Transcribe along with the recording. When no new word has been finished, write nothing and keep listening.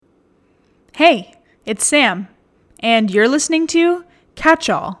Hey, it's Sam, and you're listening to Catch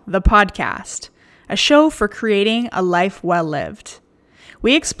All, the podcast, a show for creating a life well lived.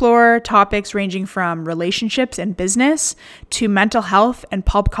 We explore topics ranging from relationships and business to mental health and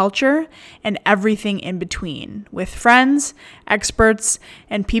pop culture and everything in between with friends, experts,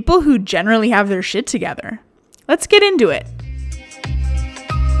 and people who generally have their shit together. Let's get into it.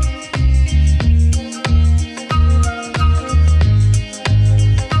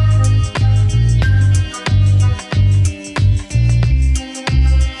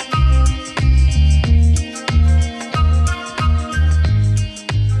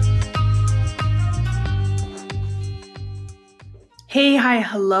 Hey, hi,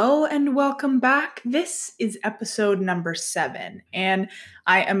 hello, and welcome back. This is episode number 7, and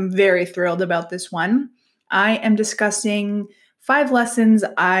I am very thrilled about this one. I am discussing 5 lessons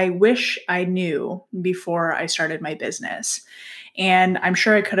I wish I knew before I started my business. And I'm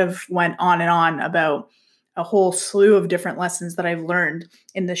sure I could have went on and on about a whole slew of different lessons that I've learned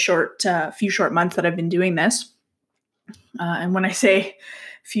in the few short months that I've been doing this. And when I say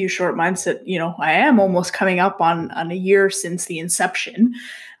few short months, I am almost coming up on a year since the inception.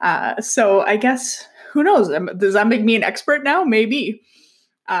 So I guess, who knows? Does that make me an expert now? Maybe.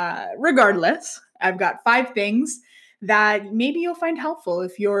 Regardless, I've got 5 things that maybe you'll find helpful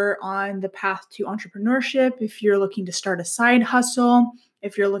if you're on the path to entrepreneurship, if you're looking to start a side hustle,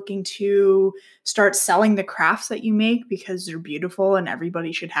 if you're looking to start selling the crafts that you make because they're beautiful and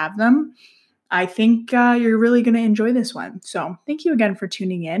everybody should have them. I think you're really going to enjoy this one. So thank you again for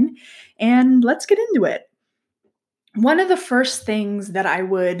tuning in, and let's get into it. One of the first things that I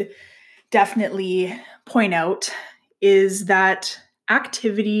would definitely point out is that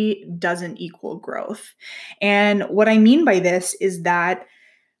activity doesn't equal growth. And what I mean by this is that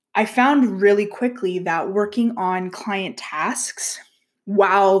I found really quickly that working on client tasks,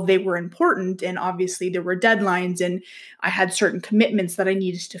 while they were important, and obviously there were deadlines and I had certain commitments that I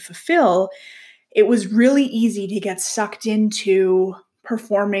needed to fulfill, it was really easy to get sucked into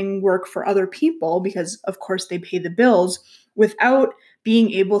performing work for other people because, of course, they pay the bills without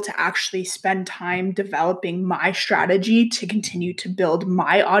being able to actually spend time developing my strategy to continue to build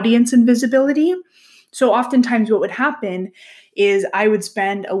my audience and visibility. So oftentimes what would happen is I would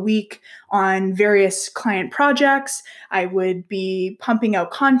spend a week on various client projects. I would be pumping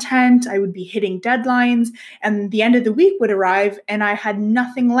out content. I would be hitting deadlines. And the end of the week would arrive and I had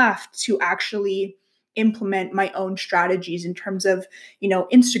nothing left to actually implement my own strategies in terms of,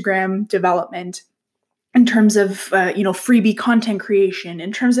 Instagram development, in terms of, freebie content creation,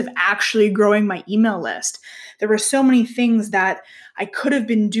 in terms of actually growing my email list. There were so many things that I could have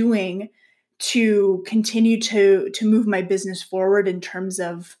been doing to continue to move my business forward in terms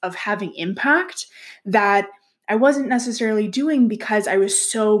of having impact that I wasn't necessarily doing because I was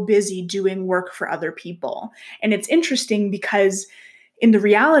so busy doing work for other people. And it's interesting because in the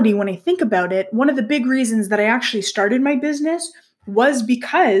reality, when I think about it, one of the big reasons that I actually started my business was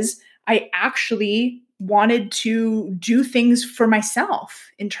because I actually wanted to do things for myself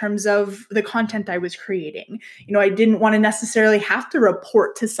in terms of the content I was creating. I didn't want to necessarily have to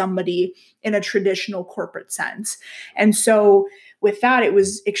report to somebody in a traditional corporate sense. And so with that, it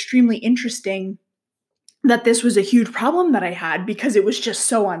was extremely interesting that this was a huge problem that I had because it was just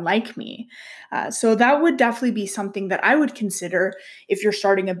so unlike me. So that would definitely be something that I would consider if you're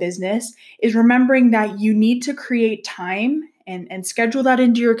starting a business, is remembering that you need to create time and schedule that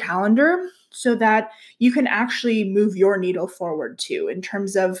into your calendar so that you can actually move your needle forward too in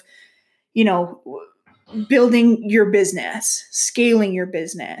terms of, building your business, scaling your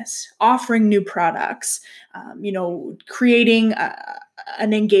business, offering new products, creating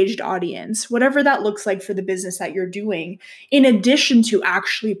an engaged audience, whatever that looks like for the business that you're doing, in addition to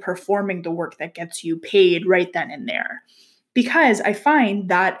actually performing the work that gets you paid right then and there. Because I find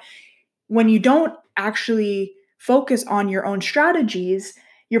that when you don't actually focus on your own strategies,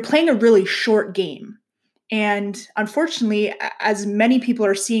 you're playing a really short game. And unfortunately, as many people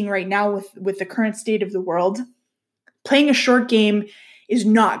are seeing right now with the current state of the world, playing a short game is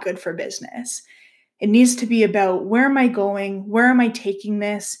not good for business. It needs to be about, where am I going? Where am I taking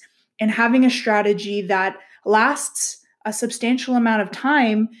this? And having a strategy that lasts a substantial amount of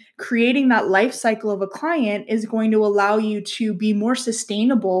time. Creating that life cycle of a client is going to allow you to be more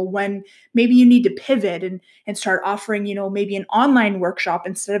sustainable when maybe you need to pivot and start offering, maybe an online workshop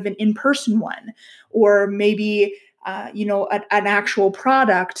instead of an in-person one, or maybe an actual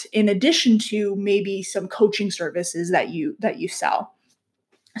product in addition to maybe some coaching services that you sell.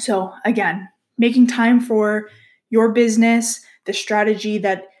 So again, making time for your business, the strategy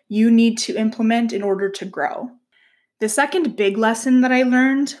that you need to implement in order to grow. The second big lesson that I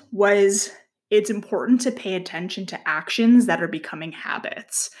learned was it's important to pay attention to actions that are becoming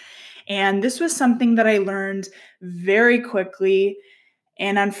habits. And this was something that I learned very quickly.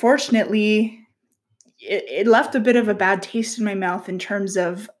 And unfortunately, it left a bit of a bad taste in my mouth in terms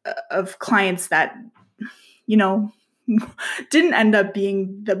of clients that, you know, didn't end up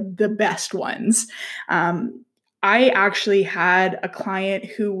being the best ones. I actually had a client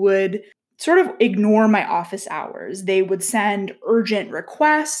who would sort of ignore my office hours. They would send urgent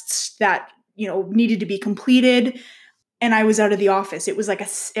requests that, needed to be completed, and I was out of the office. It was like a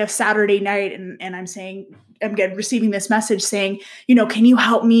Saturday night, and I'm receiving this message saying, can you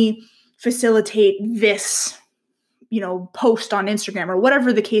help me facilitate this, post on Instagram or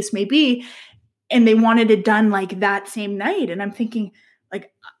whatever the case may be. And they wanted it done like that same night. And I'm thinking,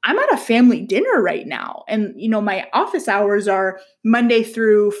 like, I'm at a family dinner right now. And, my office hours are Monday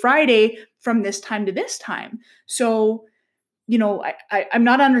through Friday from this time to this time. So, I'm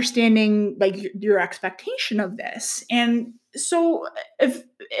not understanding like your expectation of this. And so if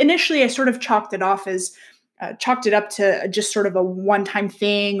initially I sort of chalked it up to just sort of a one-time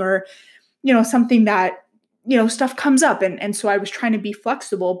thing, or, something that, stuff comes up. And so I was trying to be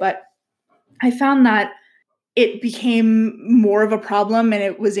flexible, but I found that it became more of a problem and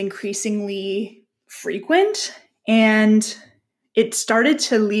it was increasingly frequent. And it started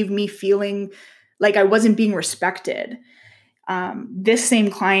to leave me feeling like I wasn't being respected. This same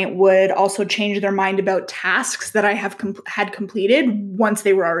client would also change their mind about tasks that I had completed once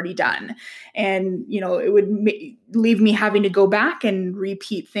they were already done. And, it would leave me having to go back and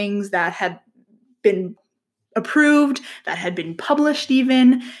repeat things that had been approved, that had been published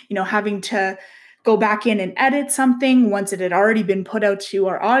even, having to go back in and edit something once it had already been put out to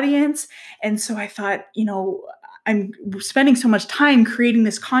our audience. And so I thought, I'm spending so much time creating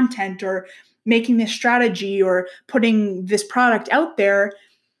this content or making this strategy or putting this product out there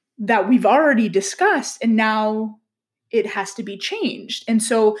that we've already discussed, and now it has to be changed. And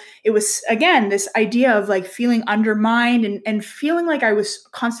so it was, again, this idea of like feeling undermined and feeling like I was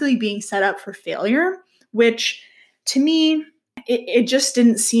constantly being set up for failure, which to me, it just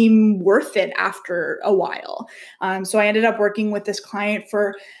didn't seem worth it after a while. So I ended up working with this client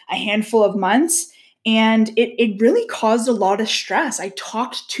for a handful of months, and it really caused a lot of stress. I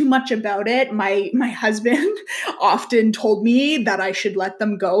talked too much about it. My husband often told me that I should let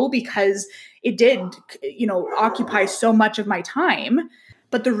them go because it did, occupy so much of my time.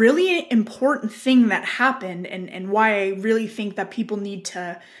 But the really important thing that happened, and why I really think that people need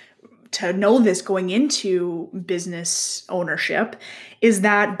to know this going into business ownership, is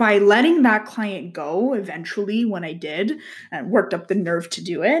that by letting that client go eventually, when I did, and worked up the nerve to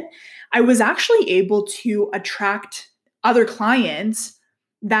do it, I was actually able to attract other clients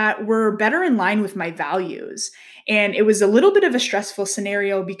that were better in line with my values. And it was a little bit of a stressful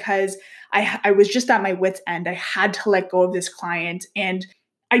scenario because I was just at my wit's end. I had to let go of this client, and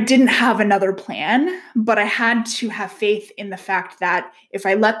I didn't have another plan, but I had to have faith in the fact that if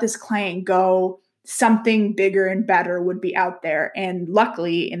I let this client go, something bigger and better would be out there. And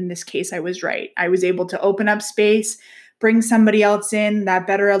luckily, in this case, I was right. I was able to open up space, bring somebody else in that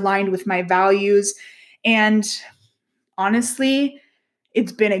better aligned with my values. And honestly,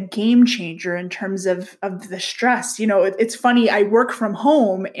 it's been a game changer in terms of the stress. It's funny, I work from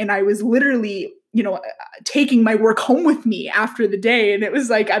home, and I was literally taking my work home with me after the day. And it was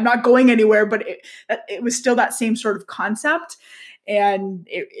like, I'm not going anywhere, but it was still that same sort of concept. And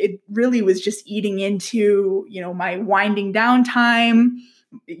it really was just eating into, my winding down time.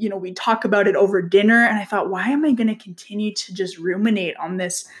 We talk about it over dinner, and I thought, why am I going to continue to just ruminate on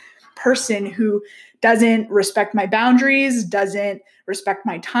this person who doesn't respect my boundaries, doesn't respect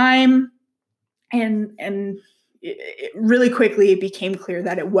my time? And really quickly, it became clear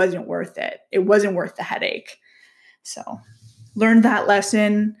that it wasn't worth it. It wasn't worth the headache. So learned that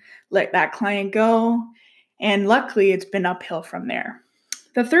lesson, let that client go. And luckily, it's been uphill from there.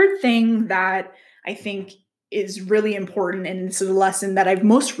 The third thing that I think is really important, and this is a lesson that I've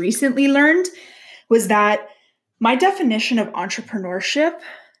most recently learned, was that my definition of entrepreneurship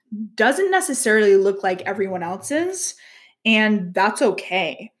doesn't necessarily look like everyone else's, and that's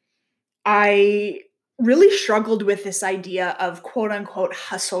okay. I really struggled with this idea of quote unquote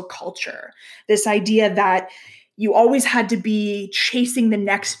hustle culture, this idea that you always had to be chasing the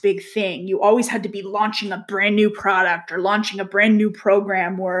next big thing. You always had to be launching a brand new product or launching a brand new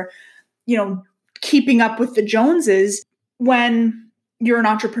program, or, keeping up with the Joneses when you're an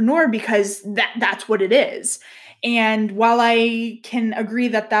entrepreneur, because that's what it is. And while I can agree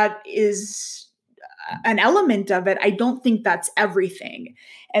that that is an element of it, I don't think that's everything.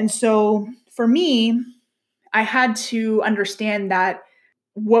 And so for me, I had to understand that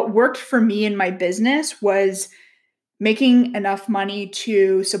what worked for me in my business was making enough money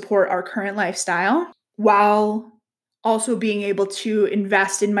to support our current lifestyle while also being able to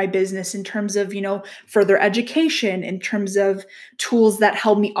invest in my business in terms of, further education, in terms of tools that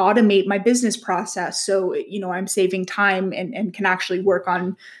help me automate my business process. So, I'm saving time and can actually work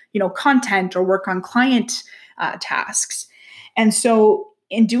on, content or work on client tasks. And so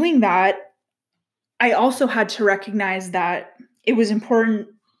in doing that, I also had to recognize that it was important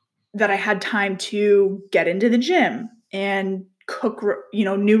that I had time to get into the gym and cook,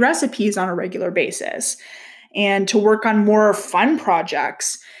 new recipes on a regular basis and to work on more fun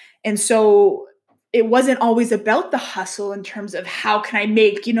projects. And so it wasn't always about the hustle in terms of how can I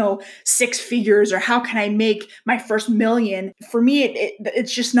make, six figures or how can I make my first million. For me,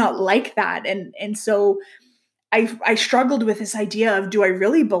 it's just not like that. And so I struggled with this idea of, do I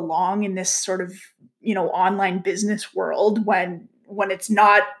really belong in this sort of, online business world when it's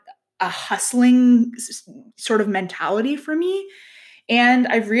not a hustling sort of mentality for me. And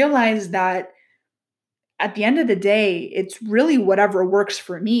I've realized that at the end of the day, it's really whatever works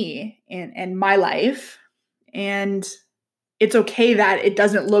for me and my life. And it's okay that it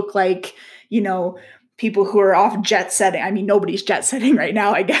doesn't look like, people who are off jet setting. I mean, nobody's jet setting right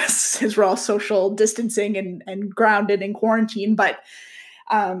now, I guess, because we're all social distancing and grounded in quarantine. But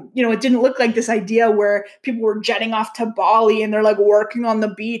it didn't look like this idea where people were jetting off to Bali and they're like working on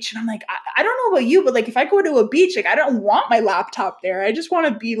the beach. And I'm like, I don't know about you, but like if I go to a beach, like I don't want my laptop there. I just want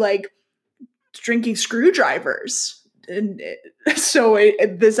to be like drinking screwdrivers. And so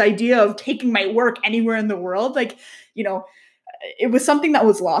this idea of taking my work anywhere in the world, like, it was something that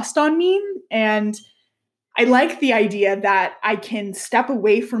was lost on me. And I like the idea that I can step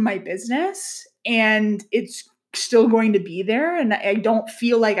away from my business and it's still going to be there. And I don't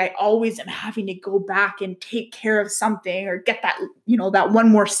feel like I always am having to go back and take care of something or get that, that one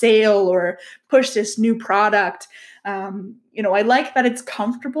more sale or push this new product. I like that it's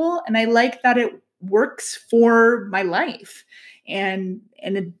comfortable and I like that it works for my life. And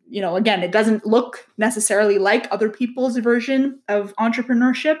it, again, it doesn't look necessarily like other people's version of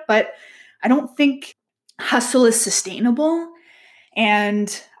entrepreneurship, but I don't think hustle is sustainable.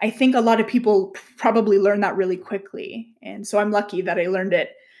 And I think a lot of people probably learn that really quickly. And so I'm lucky that I learned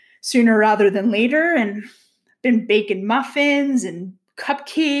it sooner rather than later and been baking muffins and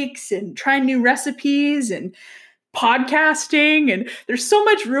cupcakes and trying new recipes and podcasting. And there's so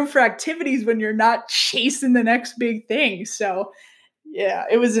much room for activities when you're not chasing the next big thing. So yeah,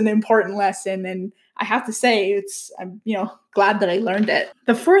 it was an important lesson. And I have to say, I'm glad that I learned it.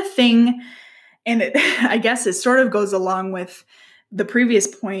 The fourth thing, and I guess it sort of goes along with the previous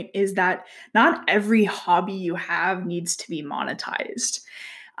point, is that not every hobby you have needs to be monetized.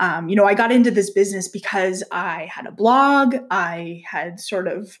 I got into this business because I had a blog. I had sort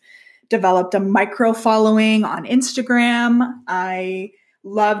of developed a micro following on Instagram. I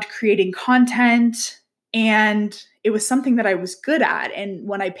loved creating content and it was something that I was good at. And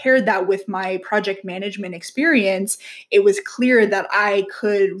when I paired that with my project management experience, it was clear that I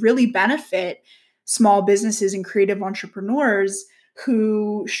could really benefit small businesses and creative entrepreneurs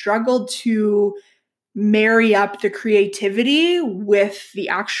who struggled to marry up the creativity with the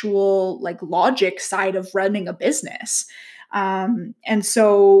actual like logic side of running a business. And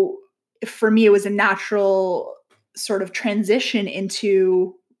so for me, it was a natural sort of transition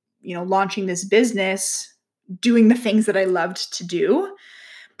into, launching this business, doing the things that I loved to do.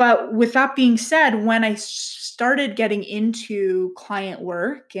 But with that being said, when I started getting into client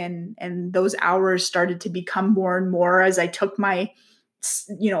work and those hours started to become more and more as I took my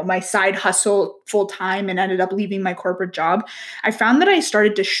my side hustle full time and ended up leaving my corporate job, I found that I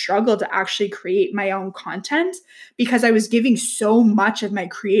started to struggle to actually create my own content because I was giving so much of my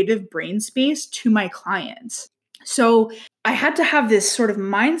creative brain space to my clients. So I had to have this sort of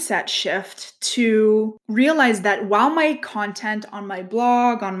mindset shift to realize that while my content on my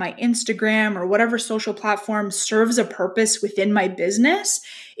blog, on my Instagram, or whatever social platform serves a purpose within my business,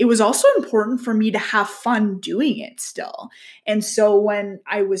 it was also important for me to have fun doing it still. And so when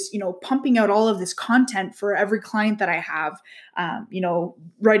I was, pumping out all of this content for every client that I have,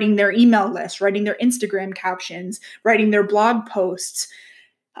 writing their email list, writing their Instagram captions, writing their blog posts,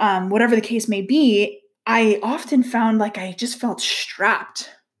 whatever the case may be, I often found like I just felt strapped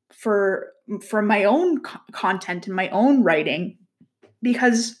for my own content and my own writing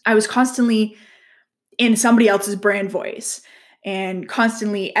because I was constantly in somebody else's brand voice and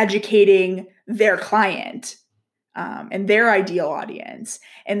constantly educating their client and their ideal audience.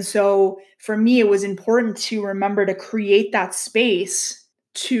 And so for me, it was important to remember to create that space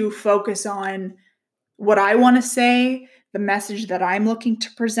to focus on what I want to say, the message that I'm looking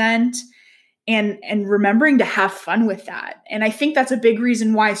to present, and remembering to have fun with that. And I think that's a big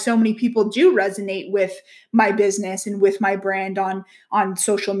reason why so many people do resonate with my business and with my brand on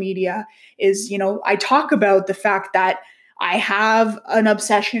social media is, I talk about the fact that I have an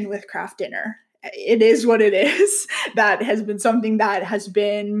obsession with craft dinner. It is what it is. That has been something that has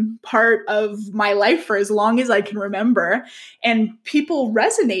been part of my life for as long as I can remember. And people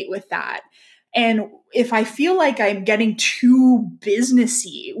resonate with that. And if I feel like I'm getting too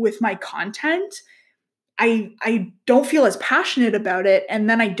businessy with my content, I don't feel as passionate about it. And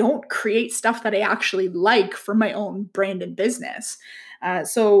then I don't create stuff that I actually like for my own brand and business.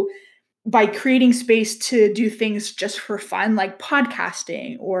 So by creating space to do things just for fun, like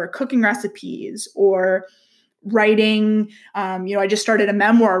podcasting or cooking recipes or writing, I just started a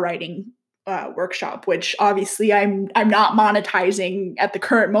memoir writing workshop, which obviously I'm not monetizing at the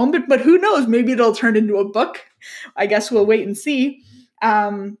current moment, but who knows? Maybe it'll turn into a book. I guess we'll wait and see.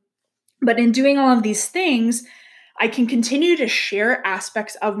 But in doing all of these things, I can continue to share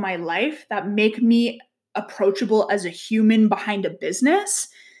aspects of my life that make me approachable as a human behind a business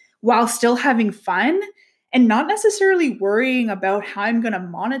while still having fun and not necessarily worrying about how I'm going to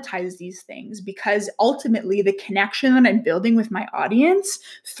monetize these things, because ultimately the connection that I'm building with my audience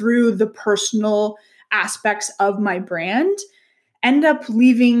through the personal aspects of my brand end up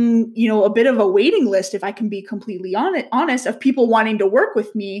leaving, a bit of a waiting list, if I can be completely honest, of people wanting to work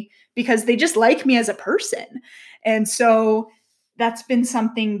with me because they just like me as a person. And so that's been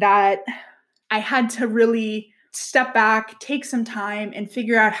something that I had to really step back, take some time, and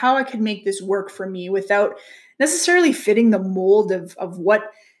figure out how I could make this work for me without necessarily fitting the mold of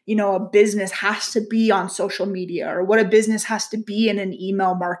what a business has to be on social media or what a business has to be in an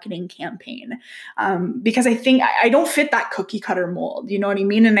email marketing campaign. Because I think I don't fit that cookie cutter mold, you know what I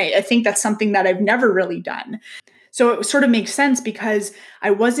mean? And I think that's something that I've never really done. So it sort of makes sense because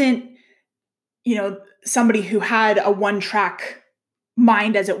I wasn't, somebody who had a one track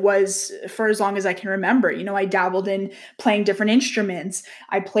mind as it was for as long as I can remember. I dabbled in playing different instruments.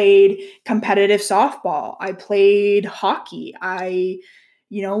 I played competitive softball. I played hockey. I,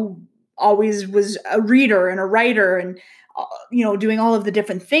 always was a reader and a writer and, doing all of the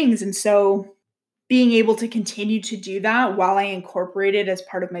different things. And so being able to continue to do that while I incorporate it as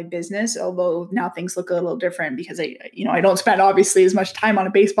part of my business, although now things look a little different because I don't spend obviously as much time on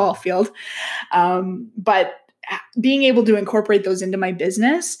a baseball field. But being able to incorporate those into my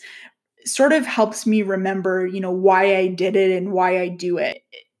business sort of helps me remember, why I did it and why I do it.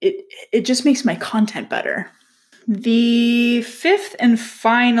 It just makes my content better. The fifth and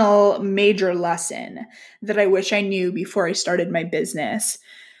final major lesson that I wish I knew before I started my business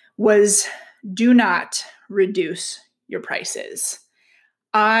was do not reduce your prices.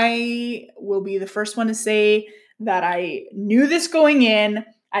 I will be the first one to say that I knew this going in.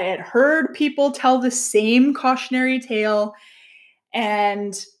 I had heard people tell the same cautionary tale,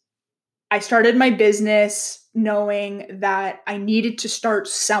 and I started my business knowing that I needed to start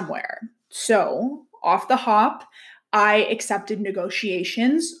somewhere. So, off the hop, I accepted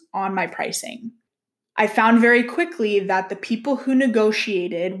negotiations on my pricing. I found very quickly that the people who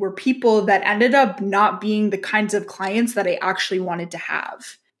negotiated were people that ended up not being the kinds of clients that I actually wanted to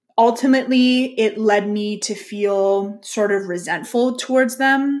have. Ultimately, it led me to feel sort of resentful towards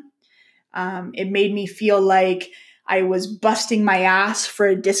them. It made me feel like I was busting my ass for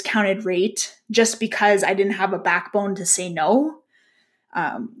a discounted rate just because I didn't have a backbone to say no,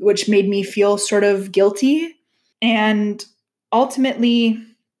 which made me feel sort of guilty. And ultimately,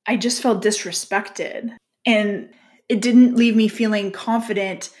 I just felt disrespected. And it didn't leave me feeling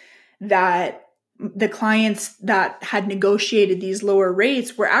confident that the clients that had negotiated these lower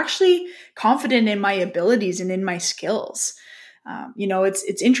rates were actually confident in my abilities and in my skills.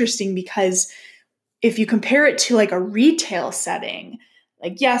 It's interesting because if you compare it to like a retail setting,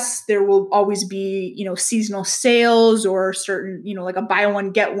 like, yes, there will always be, seasonal sales or certain, like a buy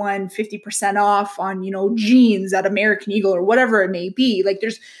one, get one 50% off on, jeans at American Eagle or whatever it may be. Like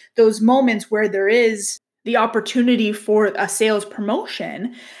there's those moments where there is the opportunity for a sales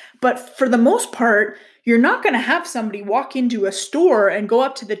promotion. But for the most part, you're not going to have somebody walk into a store and go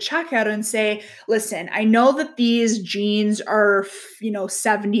up to the checkout and say, listen, I know that these jeans are,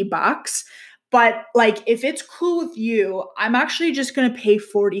 $70, but like, if it's cool with you, I'm actually just going to pay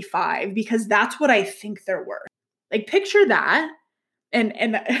 45 because that's what I think they're worth. Like, picture that.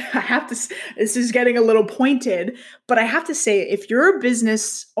 And I have to, this is getting a little pointed, but I have to say, if you're a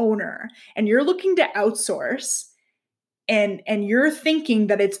business owner and you're looking to outsource and you're thinking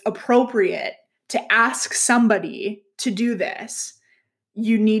that it's appropriate to ask somebody to do this,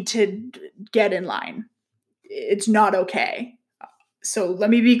 you need to get in line. it's not okay. So let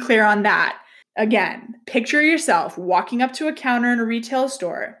me be clear on that. Again, picture yourself walking up to a counter in a retail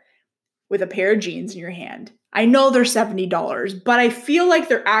store with a pair of jeans in your hand. I know they're $70, but I feel like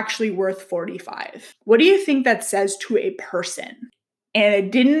they're actually worth $45. What do you think that says to a person? And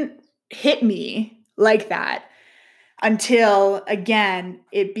it didn't hit me like that until, again,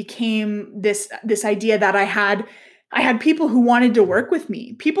 it became this idea that I had people who wanted to work with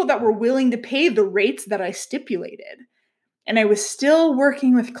me, people that were willing to pay the rates that I stipulated. And I was still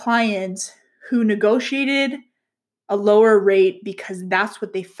working with clients who negotiated a lower rate because that's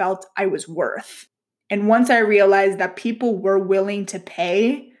what they felt I was worth. And once I realized that people were willing to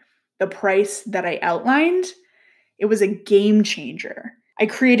pay the price that I outlined, it was a game changer. I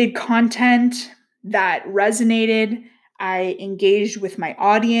created content that resonated, I engaged with my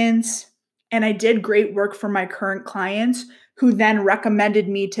audience, and I did great work for my current clients who then recommended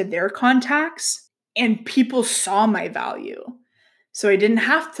me to their contacts, and people saw my value. So I didn't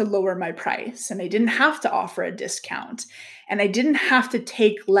have to lower my price, and I didn't have to offer a discount, and I didn't have to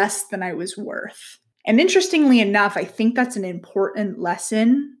take less than I was worth. And interestingly enough, I think that's an important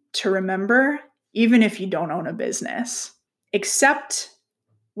lesson to remember, even if you don't own a business. Accept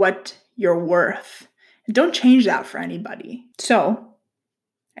what you're worth. And don't change that for anybody. So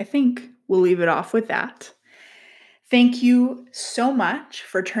I think we'll leave it off with that. Thank you so much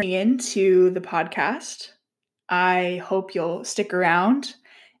for tuning in to the podcast. I hope you'll stick around,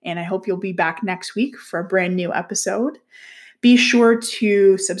 and I hope you'll be back next week for a brand new episode. Be sure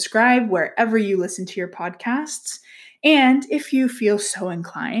to subscribe wherever you listen to your podcasts. And if you feel so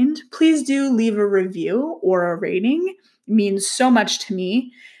inclined, please do leave a review or a rating. It means so much to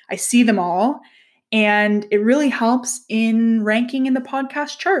me. I see them all, and it really helps in ranking in the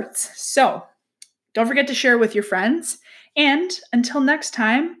podcast charts. So don't forget to share with your friends. And until next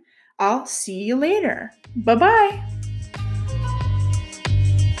time, I'll see you later. Bye-bye.